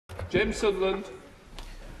James Sunderland.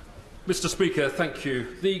 Mr Speaker, thank you.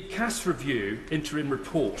 The CAS Review interim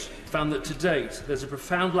report found that to date there is a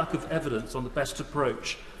profound lack of evidence on the best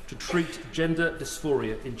approach to treat gender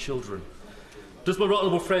dysphoria in children. Does my right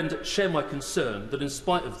honourable friend share my concern that in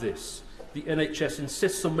spite of this, the NHS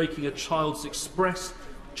insists on making a child's expressed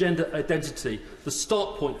gender identity the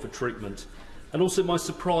start point for treatment, and also my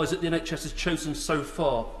surprise that the NHS has chosen so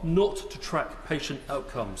far not to track patient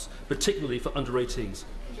outcomes, particularly for under 18s?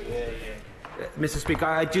 Mr Speaker,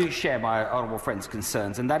 I do share my honourable friend's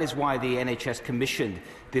concerns, and that is why the NHS commissioned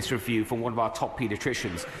this review from one of our top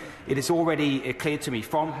paediatricians. It is already clear to me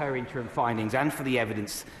from her interim findings and from the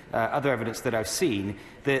evidence, other evidence that I've seen,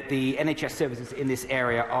 that the NHS services in this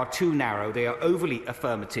area are too narrow, they are overly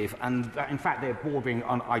affirmative, and in fact they're bordering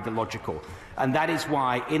on ideological. And that is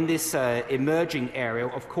why in this emerging area,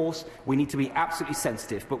 of course, we need to be absolutely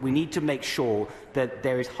sensitive, but we need to make sure that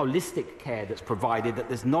there is holistic care that's provided, that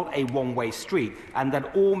there's not a one-way street, and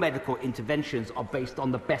that all medical interventions are based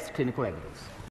on the best clinical evidence.